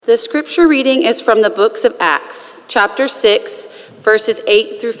The scripture reading is from the books of Acts, chapter 6, verses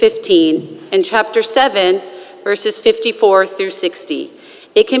 8 through 15, and chapter 7, verses 54 through 60.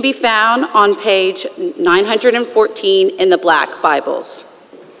 It can be found on page 914 in the Black Bibles.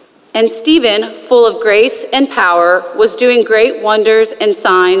 And Stephen, full of grace and power, was doing great wonders and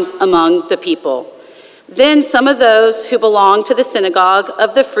signs among the people. Then some of those who belonged to the synagogue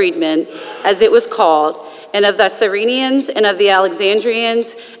of the freedmen, as it was called, and of the Cyrenians, and of the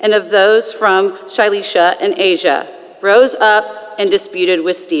Alexandrians, and of those from Cilicia and Asia, rose up and disputed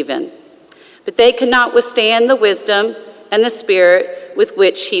with Stephen. But they could not withstand the wisdom and the spirit with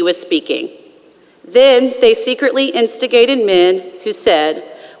which he was speaking. Then they secretly instigated men who said,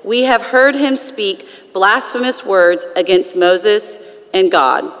 "We have heard him speak blasphemous words against Moses and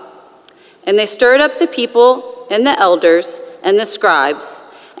God." And they stirred up the people and the elders and the scribes,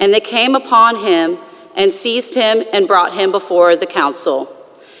 and they came upon him and seized him and brought him before the council.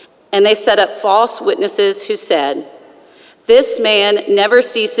 And they set up false witnesses who said, "This man never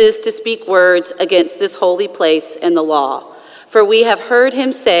ceases to speak words against this holy place and the law. For we have heard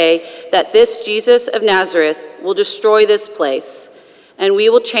him say that this Jesus of Nazareth will destroy this place, and we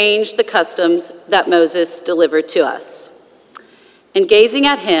will change the customs that Moses delivered to us." And gazing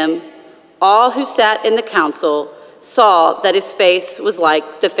at him, all who sat in the council saw that his face was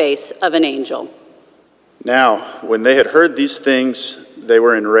like the face of an angel. Now, when they had heard these things, they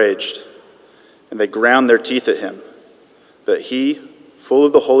were enraged, and they ground their teeth at him. But he, full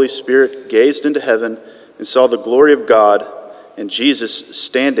of the Holy Spirit, gazed into heaven and saw the glory of God and Jesus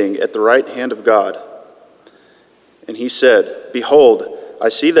standing at the right hand of God. And he said, "Behold, I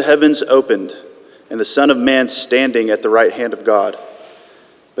see the heavens opened, and the Son of Man standing at the right hand of God."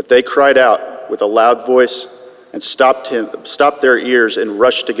 But they cried out with a loud voice and stopped their ears and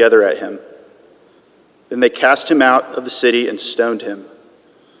rushed together at him. Then they cast him out of the city and stoned him.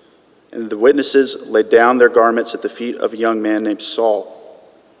 And the witnesses laid down their garments at the feet of a young man named Saul.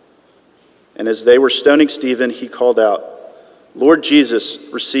 And as they were stoning Stephen, he called out, "Lord Jesus,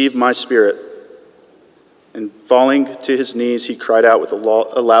 receive my spirit." And falling to his knees, he cried out with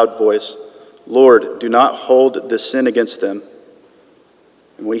a loud voice, "Lord, do not hold this sin against them."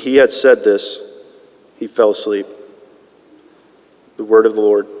 And when he had said this, he fell asleep. The word of the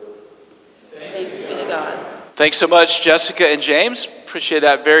Lord. Thanks be to God. Thanks so much, Jessica and James. Appreciate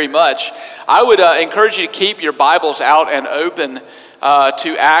that very much. I would encourage you to keep your Bibles out and open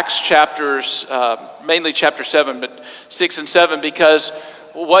to Acts chapters, mainly chapter 7, but 6 and 7, because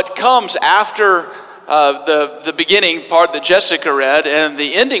what comes after the beginning part that Jessica read and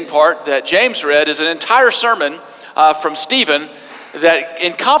the ending part that James read is an entire sermon from Stephen that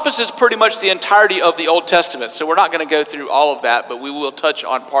encompasses pretty much the entirety of the Old Testament. So we're not going to go through all of that, but we will touch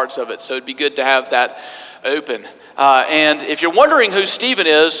on parts of it. So it'd be good to have that open. And if you're wondering who Stephen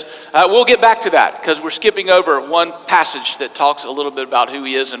is, we'll get back to that because we're skipping over one passage that talks a little bit about who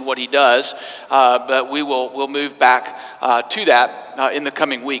he is and what he does. But we'll move back to that in the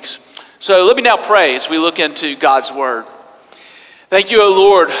coming weeks. So let me now pray as we look into God's word. Thank you, O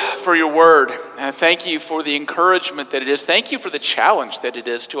Lord, for your word. And thank you for the encouragement that it is. Thank you for the challenge that it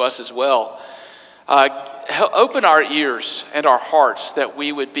is to us as well. Open our ears and our hearts that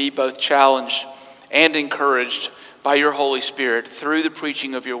we would be both challenged and encouraged by your Holy Spirit through the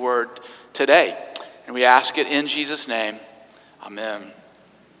preaching of your word today. And we ask it in Jesus' name. Amen.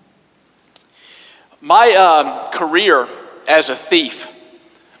 My career as a thief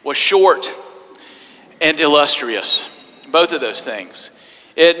was short and illustrious. Both of those things.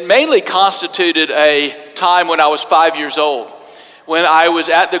 It mainly constituted a time when I was 5 years old, when I was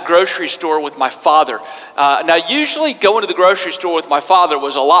at the grocery store with my father. Now, usually going to the grocery store with my father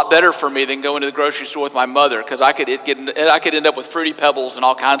was a lot better for me than going to the grocery store with my mother, because I could end up with Fruity Pebbles and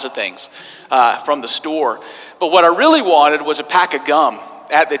all kinds of things from the store. But what I really wanted was a pack of gum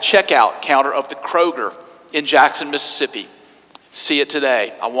at the checkout counter of the Kroger in Jackson, Mississippi. See it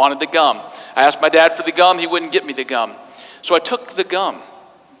today. I wanted the gum. I asked my dad for the gum. He wouldn't get me the gum. So I took the gum,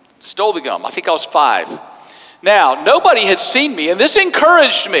 stole the gum. I think I was 5. Now, nobody had seen me, and this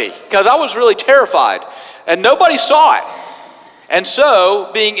encouraged me because I was really terrified, and nobody saw it. And so,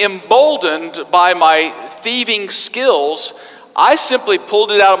 being emboldened by my thieving skills, I simply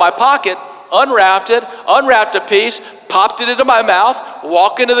pulled it out of my pocket, unwrapped a piece, popped it into my mouth,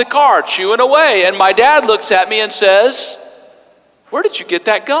 walked into the car, chewing away. And my dad looks at me and says, "Where did you get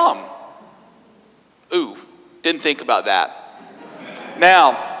that gum?" Ooh. Didn't think about that.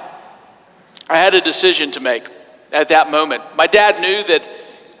 Now, I had a decision to make at that moment. My dad knew that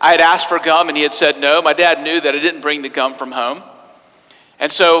I had asked for gum and he had said no. My dad knew that I didn't bring the gum from home.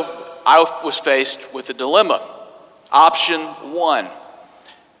 And so I was faced with a dilemma. Option 1,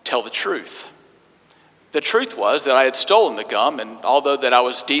 tell the truth. The truth was that I had stolen the gum, and although that I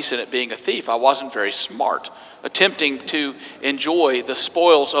was decent at being a thief, I wasn't very smart. Attempting to enjoy the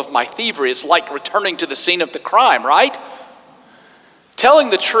spoils of my thievery is like returning to the scene of the crime, right? Telling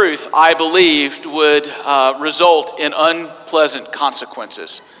the truth, I believed, would result in unpleasant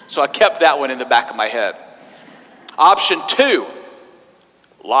consequences. So I kept that one in the back of my head. Option 2,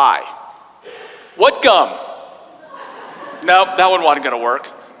 lie. What gum? No, that one wasn't going to work.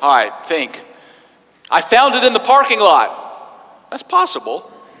 All right, think. I found it in the parking lot. That's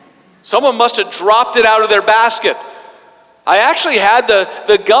possible. Someone must have dropped it out of their basket. I actually had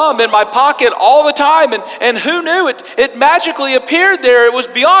the gum in my pocket all the time, and who knew it magically appeared there. It was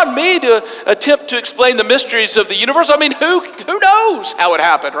beyond me to attempt to explain the mysteries of the universe. I mean, who knows how it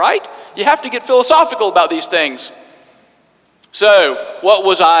happened, right? You have to get philosophical about these things. So, what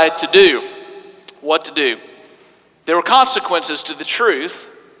was I to do? What to do? There were consequences to the truth.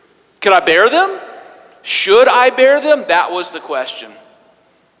 Could I bear them? Should I bear them? That was the question.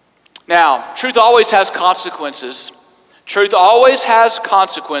 Now, truth always has consequences. Truth always has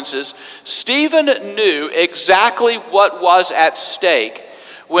consequences. Stephen knew exactly what was at stake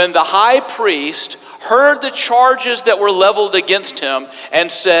when the high priest heard the charges that were leveled against him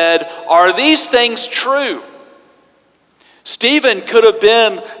and said, "Are these things true?" Stephen could have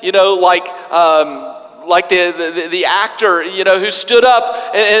been, like the actor, who stood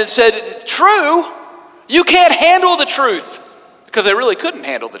up and said, "True? You can't handle the truth," because they really couldn't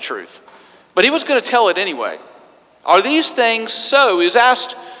handle the truth. But he was going to tell it anyway. Are these things so? He was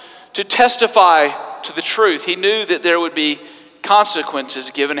asked to testify to the truth. He knew that there would be consequences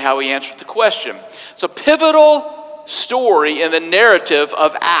given how he answered the question. It's a pivotal story in the narrative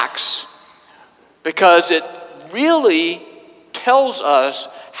of Acts because it really tells us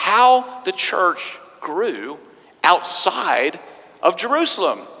how the church grew outside of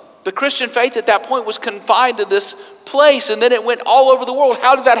Jerusalem. The Christian faith at that point was confined to this place, and then it went all over the world.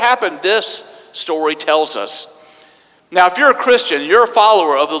 How did that happen? This story tells us. Now, if you're a Christian, you're a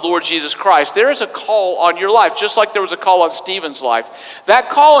follower of the Lord Jesus Christ, there is a call on your life, just like there was a call on Stephen's life. That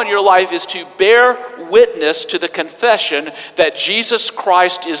call on your life is to bear witness to the confession that Jesus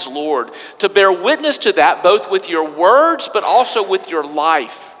Christ is Lord. To bear witness to that both with your words, but also with your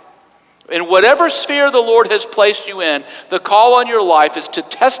life. In whatever sphere the Lord has placed you in, the call on your life is to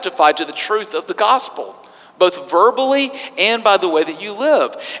testify to the truth of the gospel, both verbally and by the way that you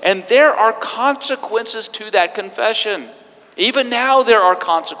live. And there are consequences to that confession. Even now there are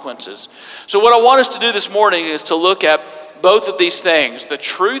consequences. So what I want us to do this morning is to look at both of these things, the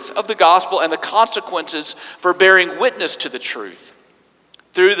truth of the gospel and the consequences for bearing witness to the truth,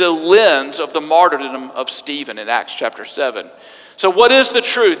 through the lens of the martyrdom of Stephen in Acts chapter 7. So what is the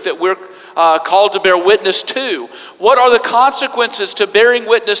truth that we're called to bear witness to? What are the consequences to bearing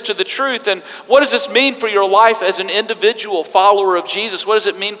witness to the truth? And what does this mean for your life as an individual follower of Jesus? What does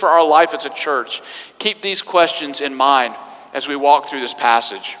it mean for our life as a church? Keep these questions in mind as we walk through this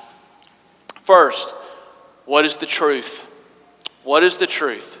passage. First, what is the truth? What is the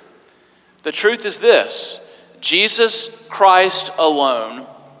truth? The truth is this: Jesus Christ alone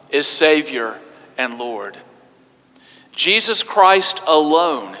is Savior and Lord. Jesus Christ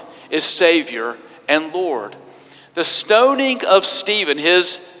alone is Savior and Lord. The stoning of Stephen,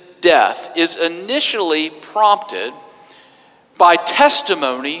 his death, is initially prompted by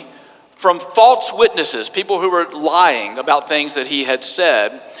testimony from false witnesses, people who were lying about things that he had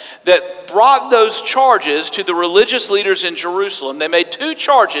said, that brought those charges to the religious leaders in Jerusalem. They made 2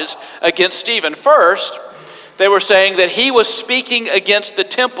 charges against Stephen. First, they were saying that he was speaking against the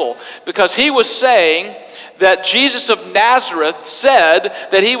temple because he was saying that Jesus of Nazareth said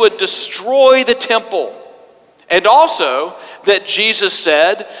that he would destroy the temple. And also that Jesus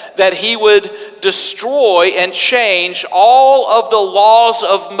said that he would destroy and change all of the laws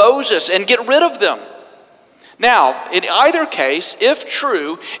of Moses and get rid of them. Now, in either case, if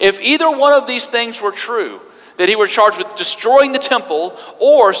true, if either one of these things were true, that he was charged with destroying the temple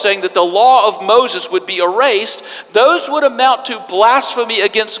or saying that the law of Moses would be erased, those would amount to blasphemy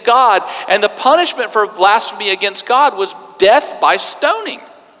against God, and the punishment for blasphemy against God was death by stoning.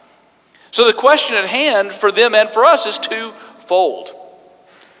 So the question at hand for them and for us is twofold.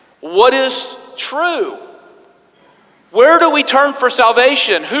 What is true? Where do we turn for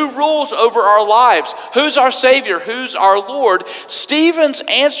salvation? Who rules over our lives? Who's our Savior? Who's our Lord? Stephen's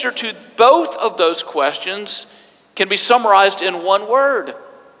answer to both of those questions can be summarized in one word: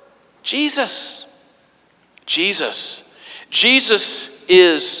 Jesus. Jesus. Jesus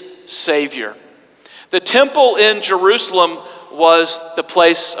is Savior. The temple in Jerusalem was the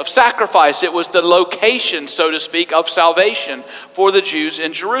place of sacrifice. It was the location, so to speak, of salvation for the Jews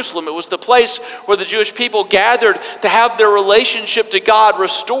in Jerusalem. It was the place where the Jewish people gathered to have their relationship to God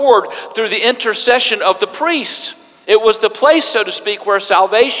restored through the intercession of the priests. It was the place, so to speak, where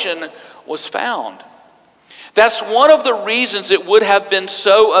salvation was found. That's one of the reasons it would have been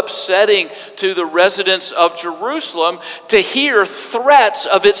so upsetting to the residents of Jerusalem to hear threats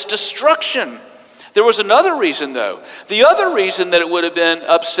of its destruction. There was another reason, though. The other reason that it would have been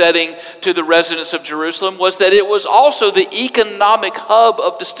upsetting to the residents of Jerusalem was that it was also the economic hub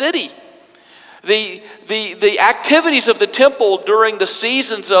of the city. The activities of the temple during the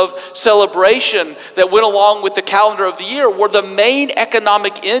seasons of celebration that went along with the calendar of the year were the main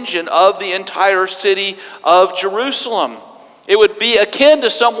economic engine of the entire city of Jerusalem. It would be akin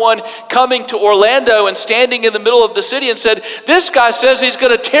to someone coming to Orlando and standing in the middle of the city and said, "This guy says he's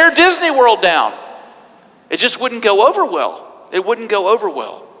going to tear Disney World down." It just wouldn't go over well. It wouldn't go over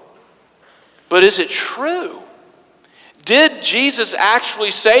well. But is it true? Did Jesus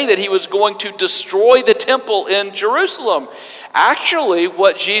actually say that he was going to destroy the temple in Jerusalem? Actually,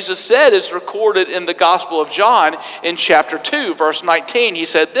 what Jesus said is recorded in the Gospel of John in chapter 2, verse 19. He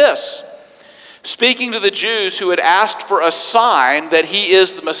said this, speaking to the Jews who had asked for a sign that he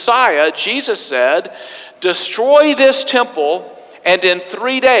is the Messiah, Jesus said, "Destroy this temple, and in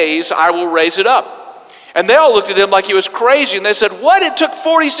 3 days I will raise it up." And they all looked at him like he was crazy. And they said, "What? It took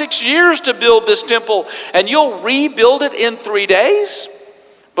 46 years to build this temple, and you'll rebuild it in 3 days?"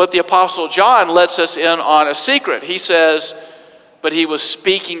 But the Apostle John lets us in on a secret. He says, but he was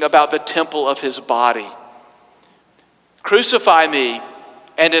speaking about the temple of his body. "Crucify me,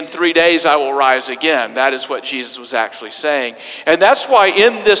 and in 3 days I will rise again." That is what Jesus was actually saying. And that's why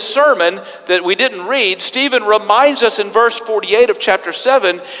in this sermon that we didn't read, Stephen reminds us in verse 48 of chapter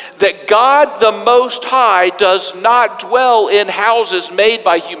 7 that God the Most High does not dwell in houses made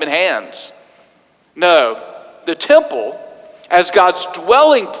by human hands. No, the temple, as God's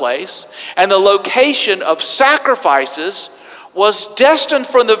dwelling place and the location of sacrifices, was destined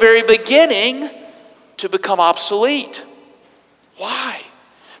from the very beginning to become obsolete. Why?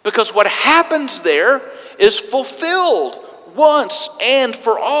 Because what happens there is fulfilled once and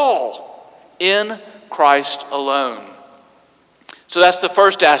for all in Christ alone. So that's the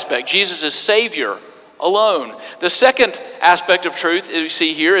first aspect. Jesus is Savior alone. The second aspect of truth that we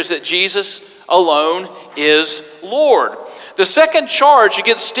see here is that Jesus alone is Lord. The second charge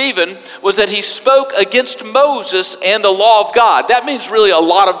against Stephen was that he spoke against Moses and the law of God. That means really a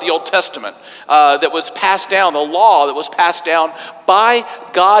lot of the Old Testament that was passed down, the law that was passed down by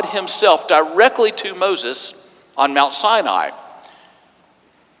God himself directly to Moses on Mount Sinai.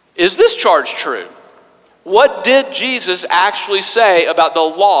 Is this charge true? What did Jesus actually say about the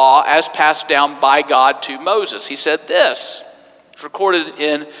law as passed down by God to Moses? He said this. It's recorded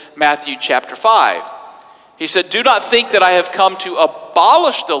in Matthew chapter 5. He said, "Do not think that I have come to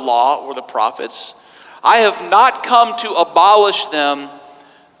abolish the law or the prophets. I have not come to abolish them,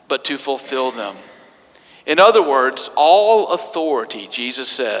 but to fulfill them." In other words, all authority, Jesus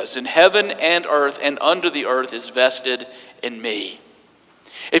says, in heaven and earth and under the earth is vested in me.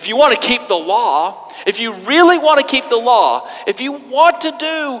 If you want to keep the law, if you really want to keep the law, if you want to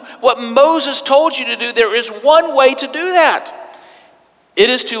do what Moses told you to do, there is one way to do that. It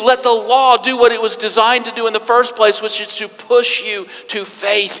is to let the law do what it was designed to do in the first place, which is to push you to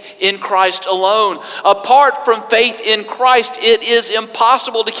faith in Christ alone. Apart from faith in Christ, it is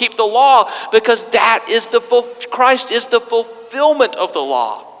impossible to keep the law because Christ is the fulfillment of the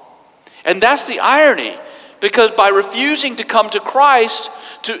law. And that's the irony, because by refusing to come to Christ,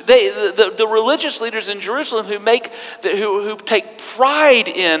 the religious leaders in Jerusalem who take pride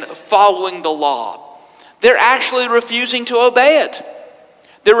in following the law, they're actually refusing to obey it.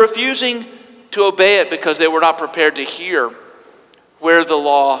 They're refusing to obey it because they were not prepared to hear where the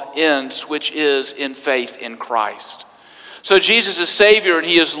law ends, which is in faith in Christ. So Jesus is Savior and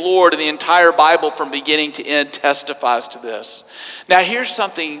he is Lord, and the entire Bible from beginning to end testifies to this. Now here's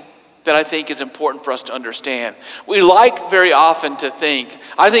something that I think is important for us to understand. We like very often to think,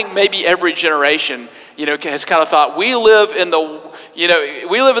 I think maybe every generation, has kind of thought, we live in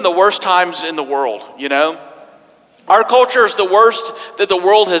the worst times in the world, Our culture is the worst that the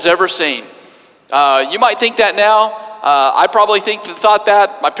world has ever seen. You might think that now. I probably thought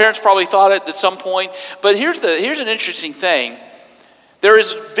that. My parents probably thought it at some point. But here's an interesting thing. There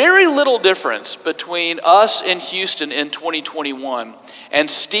is very little difference between us in Houston in 2021 and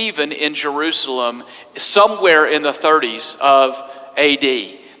Stephen in Jerusalem somewhere in the 30s of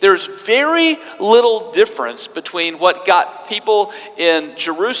AD. there's very little difference between what got people in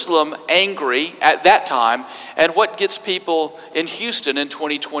Jerusalem angry at that time and what gets people in Houston in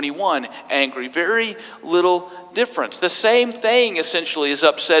 2021 angry. Very little difference. The same thing essentially is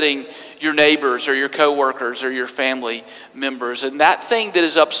upsetting your neighbors or your coworkers or your family members. And that thing that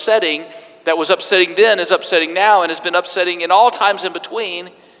is upsetting, that was upsetting then, is upsetting now, and has been upsetting in all times in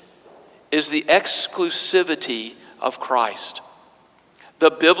between, is the exclusivity of Christ. The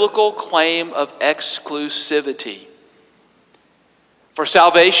biblical claim of exclusivity. For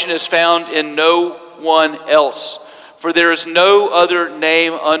salvation is found in no one else, for there is no other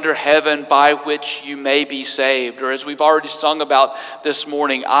name under heaven by which you may be saved. Or as we've already sung about this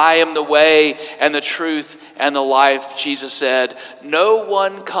morning, I am the way and the truth and the life, Jesus said. No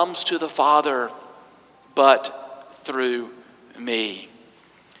one comes to the Father but through me.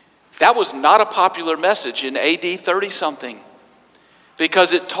 That was not a popular message in AD 30-something,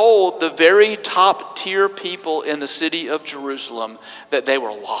 because it told the very top tier people in the city of Jerusalem that they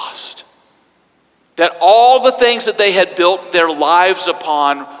were lost. That all the things that they had built their lives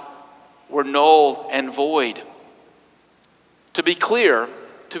upon were null and void. To be clear,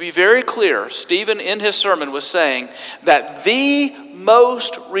 to be very clear, Stephen in his sermon was saying that the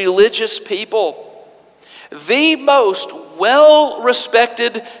most religious people, the most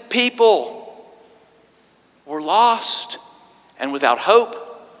well-respected people were lost and without hope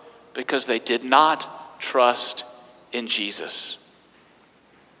because they did not trust in Jesus.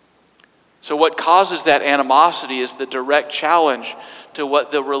 So what causes that animosity is the direct challenge to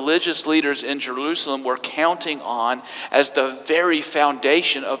what the religious leaders in Jerusalem were counting on as the very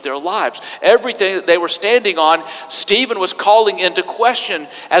foundation of their lives. Everything that they were standing on, Stephen was calling into question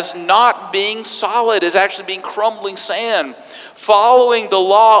as not being solid, as actually being crumbling sand. Following the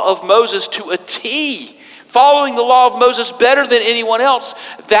law of Moses to a T, following the law of Moses better than anyone else,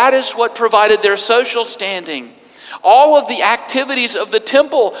 that is what provided their social standing. All of the activities of the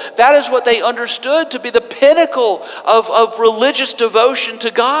temple, that is what they understood to be the pinnacle of religious devotion to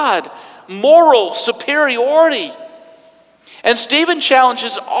God, moral superiority. And Stephen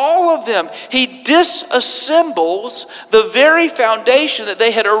challenges all of them. He disassembles the very foundation that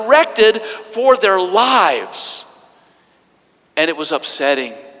they had erected for their lives. And it was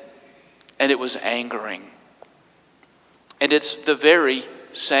upsetting, and it was angering. And it's the very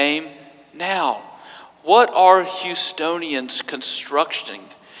same now. What are Houstonians constructing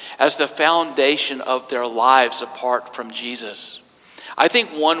as the foundation of their lives apart from Jesus? I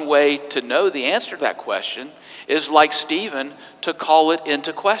think one way to know the answer to that question is, like Stephen, to call it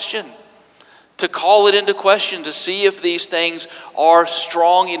into question. To call it into question, to see if these things are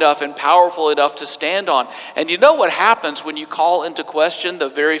strong enough and powerful enough to stand on. And you know what happens when you call into question the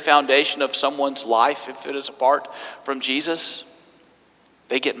very foundation of someone's life if it is apart from Jesus?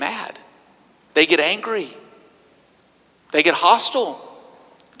 They get mad. They get angry. They get hostile,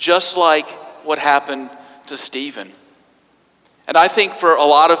 just like what happened to Stephen. And I think for a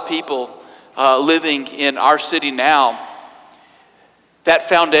lot of people living in our city now, that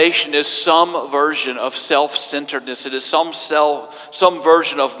foundation is some version of self-centeredness. It is some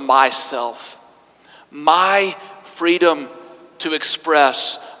version of myself. My freedom to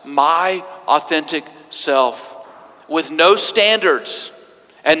express my authentic self with no standards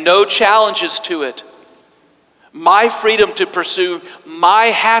and no challenges to it. My freedom to pursue my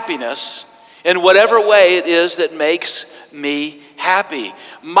happiness in whatever way it is that makes me happy.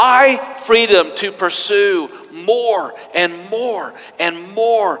 My freedom to pursue more and more and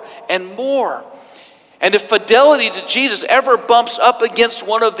more and more. And if fidelity to Jesus ever bumps up against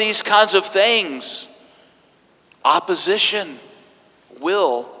one of these kinds of things, opposition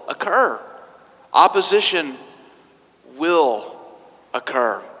will occur. Opposition will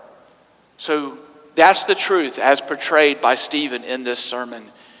occur. So that's the truth as portrayed by Stephen in this sermon.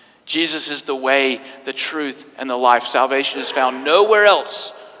 Jesus is the way, the truth, and the life. Salvation is found nowhere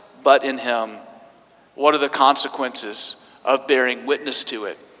else but in him. What are the consequences of bearing witness to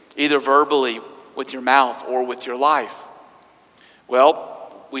it, either verbally with your mouth or with your life?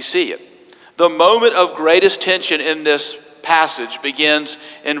 Well, we see it. The moment of greatest tension in this passage begins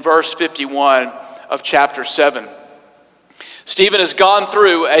in verse 51 of chapter 7. Stephen has gone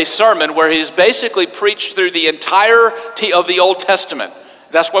through a sermon where he's basically preached through the entirety of the Old Testament.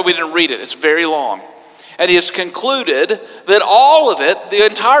 That's why we didn't read it. It's very long. And he has concluded that all of it, the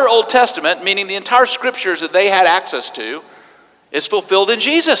entire Old Testament, meaning the entire scriptures that they had access to, is fulfilled in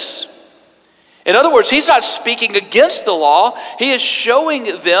Jesus. In other words, he's not speaking against the law. He is showing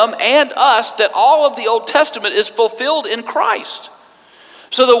them and us that all of the Old Testament is fulfilled in Christ.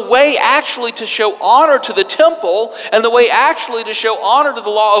 So the way actually to show honor to the temple and the way actually to show honor to the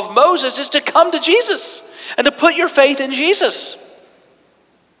law of Moses is to come to Jesus and to put your faith in Jesus.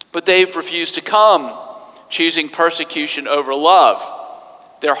 But they've refused to come, choosing persecution over love.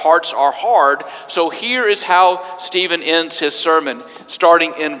 Their hearts are hard. So here is how Stephen ends his sermon,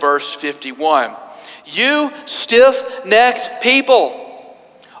 starting in verse 51. You stiff-necked people,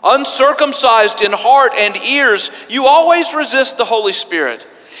 uncircumcised in heart and ears, you always resist the Holy Spirit.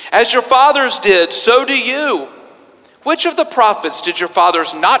 As your fathers did, so do you. Which of the prophets did your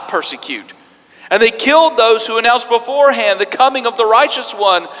fathers not persecute? And they killed those who announced beforehand the coming of the righteous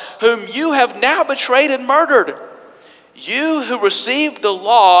one, whom you have now betrayed and murdered. You who received the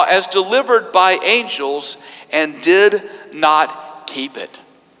law as delivered by angels and did not keep it.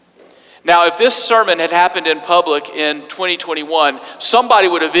 Now, if this sermon had happened in public in 2021, somebody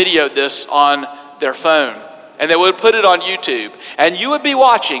would have videoed this on their phone, and they would put it on YouTube, and you would be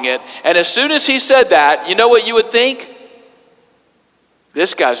watching it, and as soon as he said that, you know what you would think?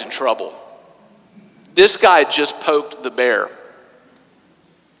 This guy's in trouble. This guy just poked the bear,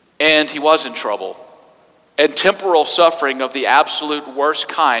 and he was in trouble. And temporal suffering of the absolute worst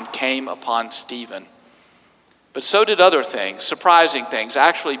kind came upon Stephen. But so did other things, surprising things,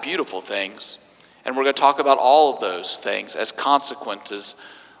 actually beautiful things. And we're going to talk about all of those things as consequences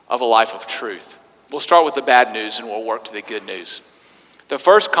of a life of truth. We'll start with the bad news and we'll work to the good news. The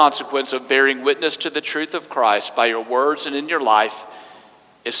first consequence of bearing witness to the truth of Christ by your words and in your life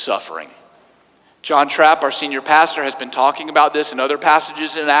is suffering. John Trapp, our senior pastor, has been talking about this in other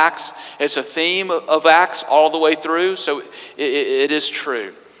passages in Acts. It's a theme of Acts all the way through, so it is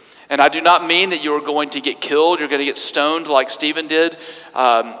true. And I do not mean that you're going to get killed, you're going to get stoned like Stephen did,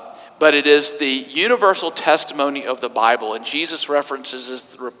 but it is the universal testimony of the Bible, and Jesus references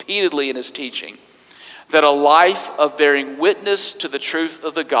this repeatedly in his teaching, that a life of bearing witness to the truth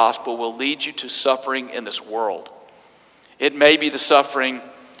of the gospel will lead you to suffering in this world. It may be the suffering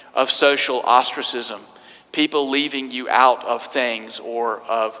of social ostracism, people leaving you out of things or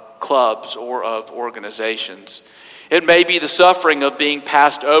of clubs or of organizations. It may be the suffering of being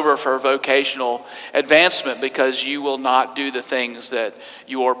passed over for vocational advancement because you will not do the things that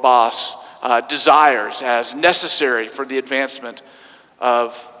your boss desires as necessary for the advancement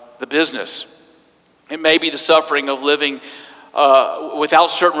of the business. It may be the suffering of living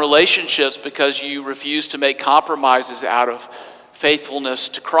without certain relationships because you refuse to make compromises out of faithfulness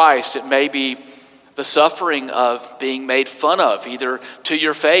to Christ. It may be the suffering of being made fun of, either to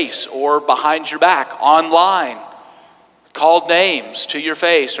your face or behind your back online, called names to your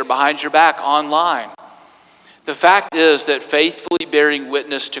face or behind your back online. The fact is that faithfully bearing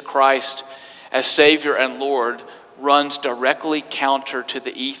witness to Christ as Savior and Lord runs directly counter to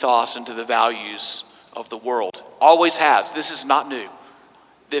the ethos and to the values of the world. Always has. This is not new.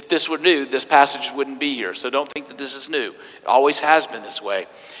 If this were new, this passage wouldn't be here. So don't think that this is new. It always has been this way.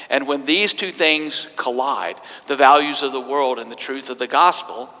 And when these two things collide, the values of the world and the truth of the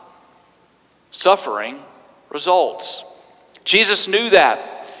gospel, suffering results. Jesus knew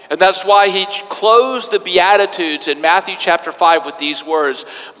that. And that's why he closed the Beatitudes in Matthew chapter 5 with these words.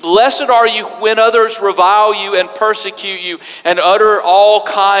 Blessed are you when others revile you and persecute you and utter all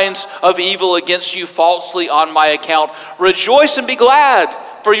kinds of evil against you falsely on my account. Rejoice and be glad,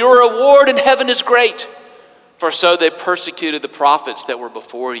 for your reward in heaven is great. For so they persecuted the prophets that were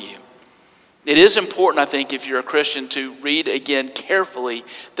before you. It is important, I think, if you're a Christian, to read again carefully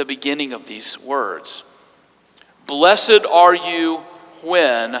the beginning of these words. Blessed are you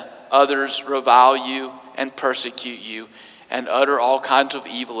when others revile you and persecute you and utter all kinds of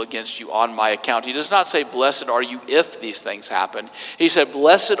evil against you on my account. He does not say, blessed are you if these things happen. He said,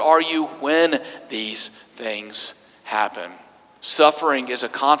 blessed are you when these things happen. Suffering is a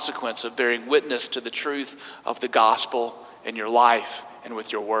consequence of bearing witness to the truth of the gospel in your life and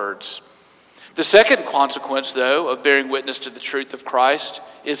with your words. The second consequence, though, of bearing witness to the truth of Christ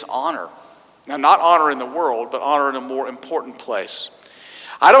is honor. Now, not honor in the world, but honor in a more important place.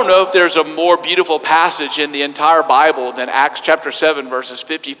 I don't know if there's a more beautiful passage in the entire Bible than Acts chapter 7, verses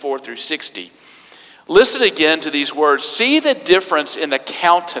 54 through 60. Listen again to these words. See the difference in the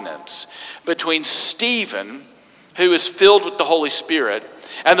countenance between Stephen, who is filled with the Holy Spirit,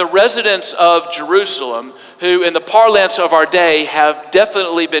 and the residents of Jerusalem, who in the parlance of our day have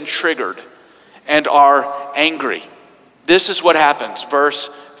definitely been triggered and are angry. This is what happens, verse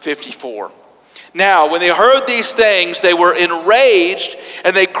 54. Now, when they heard these things, they were enraged,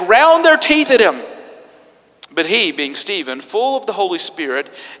 and they ground their teeth at him. But he, being Stephen, full of the Holy Spirit,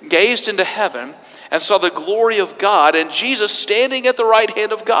 gazed into heaven and saw the glory of God and Jesus standing at the right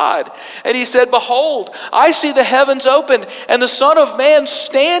hand of God. And he said, Behold, I see the heavens opened and the Son of Man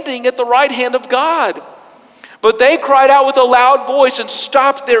standing at the right hand of God. But they cried out with a loud voice and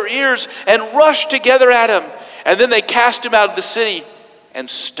stopped their ears and rushed together at him. And then they cast him out of the city and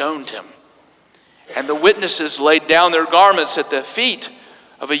stoned him. And the witnesses laid down their garments at the feet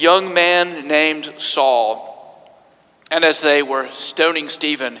of a young man named Saul. And as they were stoning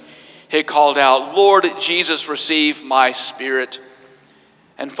Stephen, he called out, Lord Jesus, receive my spirit.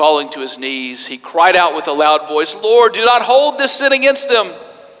 And falling to his knees, he cried out with a loud voice, Lord, do not hold this sin against them.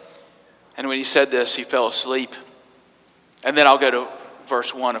 And when he said this, he fell asleep. And then I'll go to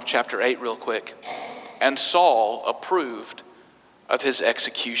verse 1 of chapter 8 real quick. And Saul approved of his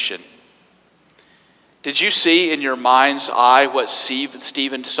execution. Did you see in your mind's eye what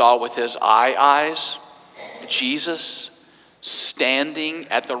Stephen saw with his eyes? Jesus standing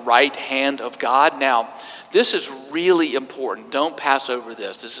at the right hand of God. Now, this is really important. Don't pass over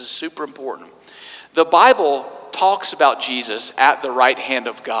this. This is super important. The Bible talks about Jesus at the right hand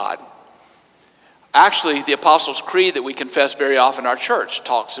of God. Actually, the Apostles' Creed that we confess very often in our church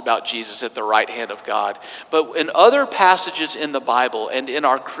talks about Jesus at the right hand of God. But in other passages in the Bible and in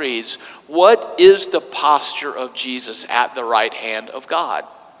our creeds, what is the posture of Jesus at the right hand of God?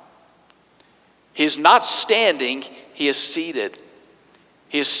 He's not standing, he is seated.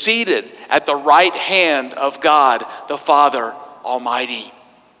 He is seated at the right hand of God, the Father Almighty.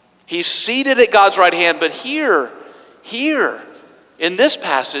 He's seated at God's right hand, but here, in this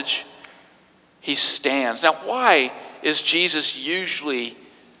passage, he stands. Now, why is Jesus usually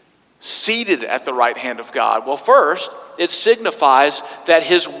seated at the right hand of God? Well, first, it signifies that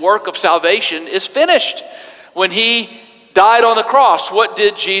his work of salvation is finished. When he died on the cross, what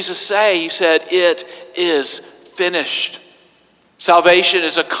did Jesus say? He said, it is finished. Salvation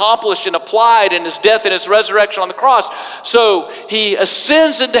is accomplished and applied in his death and his resurrection on the cross. So he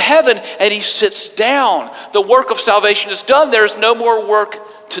ascends into heaven and he sits down. The work of salvation is done. There's no more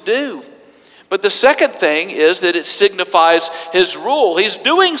work to do. But the second thing is that it signifies his rule. He's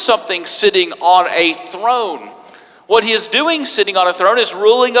doing something sitting on a throne. What he is doing sitting on a throne is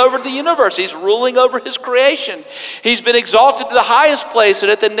ruling over the universe. He's ruling over his creation. He's been exalted to the highest place,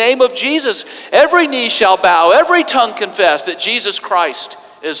 and at the name of Jesus, every knee shall bow, every tongue confess that Jesus Christ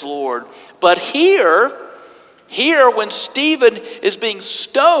is Lord. But here, when Stephen is being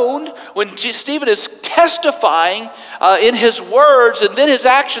stoned, when Stephen is testifying in his words and then his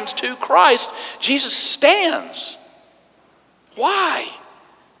actions to Christ, Jesus stands. Why?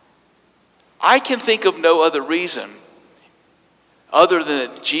 I can think of no other reason other than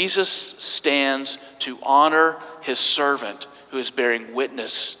that Jesus stands to honor his servant who is bearing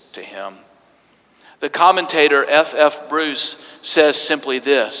witness to him. The commentator F.F. Bruce says simply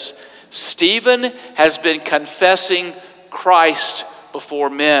this: Stephen has been confessing Christ before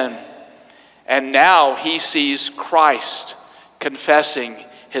men, and now he sees Christ confessing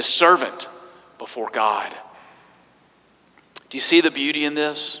his servant before God. Do you see the beauty in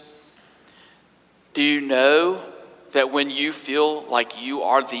this? Do you know that when you feel like you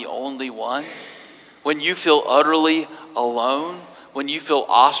are the only one, when you feel utterly alone, when you feel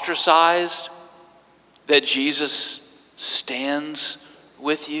ostracized, that Jesus stands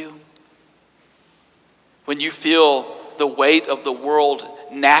with you? When you feel the weight of the world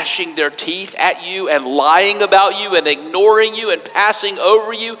gnashing their teeth at you and lying about you and ignoring you and passing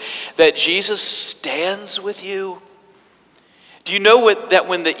over you, that Jesus stands with you? Do you know that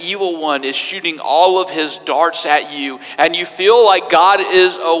when the evil one is shooting all of his darts at you and you feel like God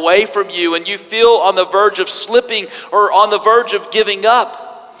is away from you and you feel on the verge of slipping or on the verge of giving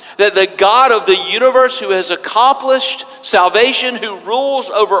up, that the God of the universe who has accomplished salvation, who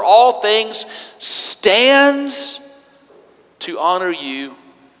rules over all things, stands to honor you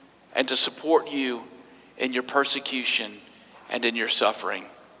and to support you in your persecution and in your suffering?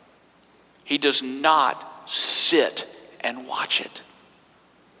 He does not sit and watch it.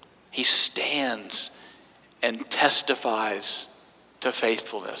 He stands and testifies to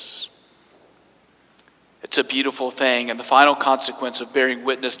faithfulness. It's a beautiful thing, and the final consequence of bearing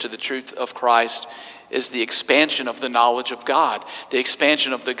witness to the truth of Christ is the expansion of the knowledge of God, the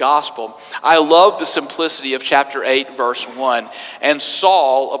expansion of the gospel. I love the simplicity of chapter 8, verse 1. And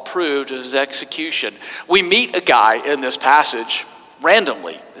Saul approved of his execution. We meet a guy in this passage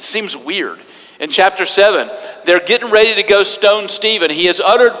randomly. It seems weird. In chapter 7, they're getting ready to go stone Stephen. He has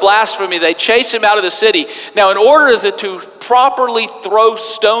uttered blasphemy. They chase him out of the city. Now, in order to properly throw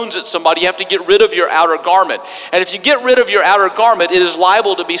stones at somebody, you have to get rid of your outer garment. And if you get rid of your outer garment, it is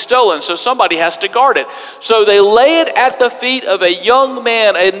liable to be stolen, so somebody has to guard it. So they lay it at the feet of a young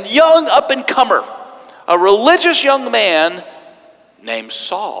man, a young up-and-comer, a religious young man named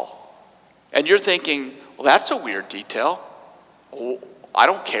Saul. And you're thinking, well, that's a weird detail. I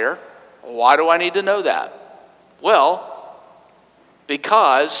don't care. Why do I need to know that? Well,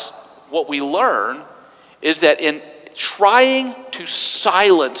 because what we learn is that in trying to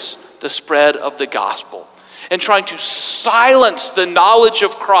silence the spread of the gospel and trying to silence the knowledge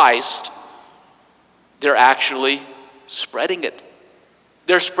of Christ, they're actually spreading it.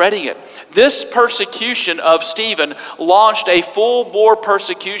 They're spreading it. This persecution of Stephen launched a full-bore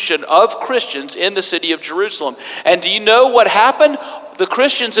persecution of Christians in the city of Jerusalem. And do you know what happened? The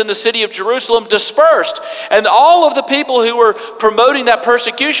Christians in the city of Jerusalem dispersed. And all of the people who were promoting that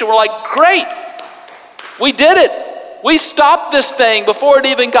persecution were like, great, we did it. We stopped this thing before it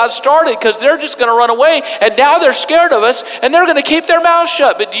even got started because they're just going to run away. And now they're scared of us and they're going to keep their mouths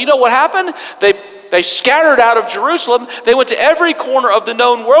shut. But do you know what happened? They scattered out of Jerusalem. They went to every corner of the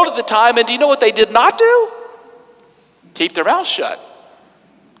known world at the time. And do you know what they did not do? Keep their mouths shut.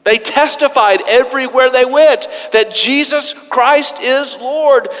 They testified everywhere they went that Jesus Christ is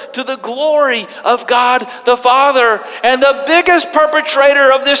Lord to the glory of God the Father. And the biggest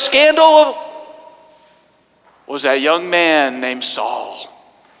perpetrator of this scandal was that young man named Saul,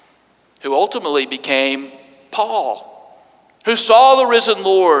 who ultimately became Paul, who saw the risen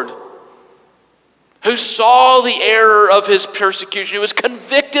Lord, who saw the error of his persecution, who was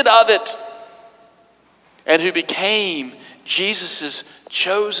convicted of it, and who became Jesus'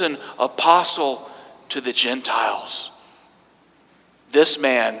 chosen apostle to the Gentiles. This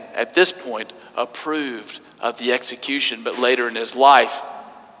man, at this point, approved of the execution, but later in his life,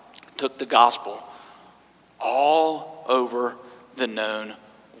 took the gospel all over the known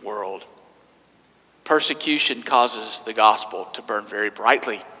world. Persecution causes the gospel to burn very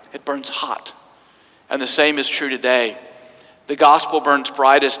brightly. It burns hot. And the same is true today. The gospel burns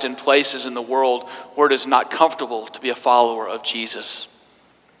brightest in places in the world where it is not comfortable to be a follower of Jesus.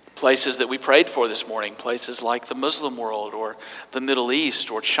 Places that we prayed for this morning, places like the Muslim world or the Middle East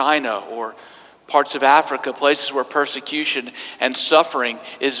or China or parts of Africa, places where persecution and suffering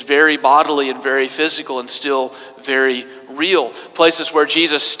is very bodily and very physical and still very real. Places where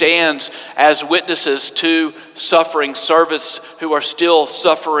Jesus stands as witnesses to suffering servants who are still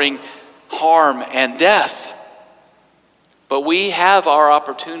suffering harm and death. But we have our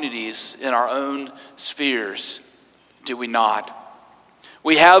opportunities in our own spheres, do we not?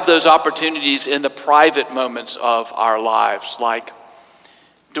 We have those opportunities in the private moments of our lives, like,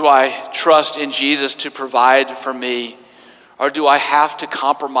 do I trust in Jesus to provide for me, or do I have to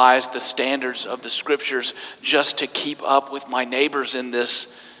compromise the standards of the scriptures just to keep up with my neighbors in this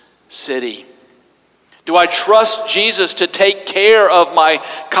city? Do I trust Jesus to take care of my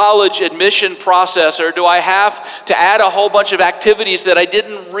college admission process, or do I have to add a whole bunch of activities that I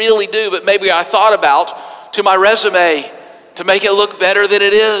didn't really do, but maybe I thought about to my resume to make it look better than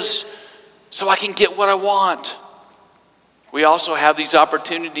it is so I can get what I want? We also have these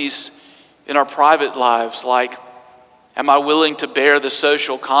opportunities in our private lives, like, am I willing to bear the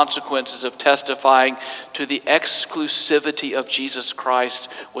social consequences of testifying to the exclusivity of Jesus Christ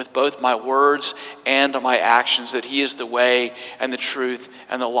with both my words and my actions, that he is the way and the truth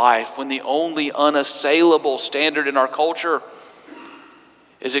and the life, when the only unassailable standard in our culture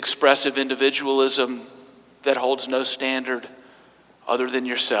is expressive individualism that holds no standard other than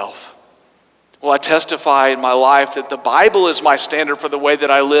yourself? Well, I testify in my life that the Bible is my standard for the way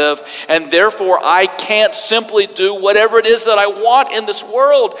that I live, and therefore I can't simply do whatever it is that I want in this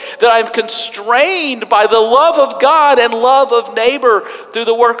world, that I'm constrained by the love of God and love of neighbor through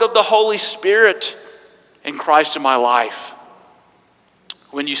the work of the Holy Spirit in Christ in my life.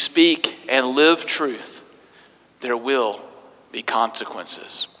 When you speak and live truth, there will be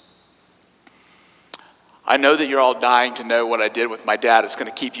consequences. I know that you're all dying to know what I did with my dad. It's going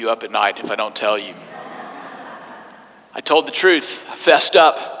to keep you up at night if I don't tell you. I told the truth. I fessed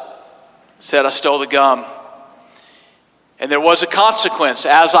up. Said I stole the gum. And there was a consequence,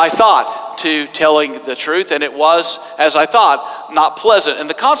 as I thought, to telling the truth. And it was, as I thought, not pleasant. And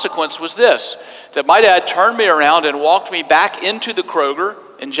the consequence was this, that my dad turned me around and walked me back into the Kroger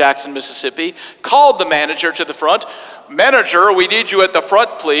in Jackson, Mississippi, called the manager to the front. "Manager, we need you at the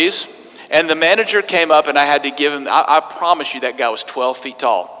front, please." And the manager came up and I had to give him, I promise you that guy was 12 feet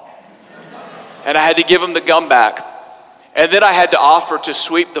tall. And I had to give him the gum back. And then I had to offer to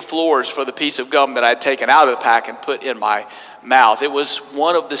sweep the floors for the piece of gum that I had taken out of the pack and put in my mouth. It was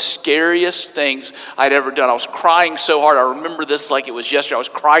one of the scariest things I'd ever done. I was crying so hard. I remember this like it was yesterday. I was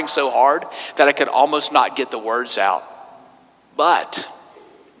crying so hard that I could almost not get the words out. But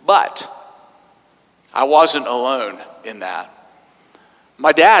I wasn't alone in that.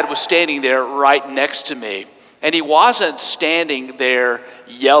 My dad was standing there right next to me, and he wasn't standing there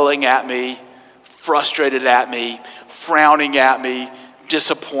yelling at me, frustrated at me, frowning at me,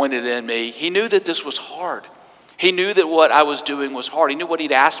 disappointed in me. He knew that this was hard. He knew that what I was doing was hard. He knew what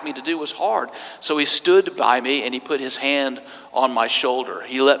he'd asked me to do was hard. So he stood by me and he put his hand on my shoulder.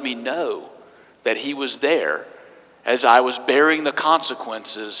 He let me know that he was there as I was bearing the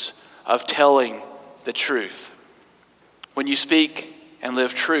consequences of telling the truth. When you speak and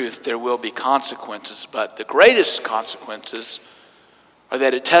live truth, there will be consequences, but the greatest consequences are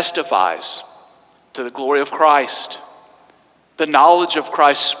that it testifies to the glory of Christ. The knowledge of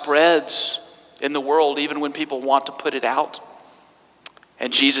Christ spreads in the world even when people want to put it out.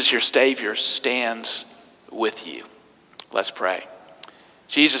 And Jesus, your Savior, stands with you. Let's pray.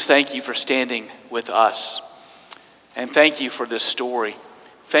 Jesus, thank you for standing with us. And thank you for this story.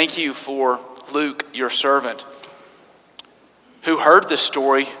 Thank you for Luke, your servant, who heard this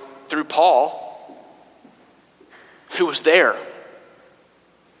story through Paul, who was there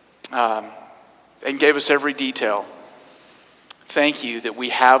and gave us every detail. Thank you that we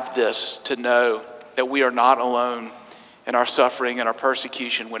have this to know that we are not alone in our suffering and our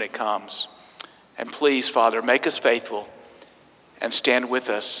persecution when it comes. And please, Father, make us faithful and stand with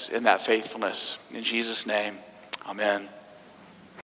us in that faithfulness. In Jesus' name, amen.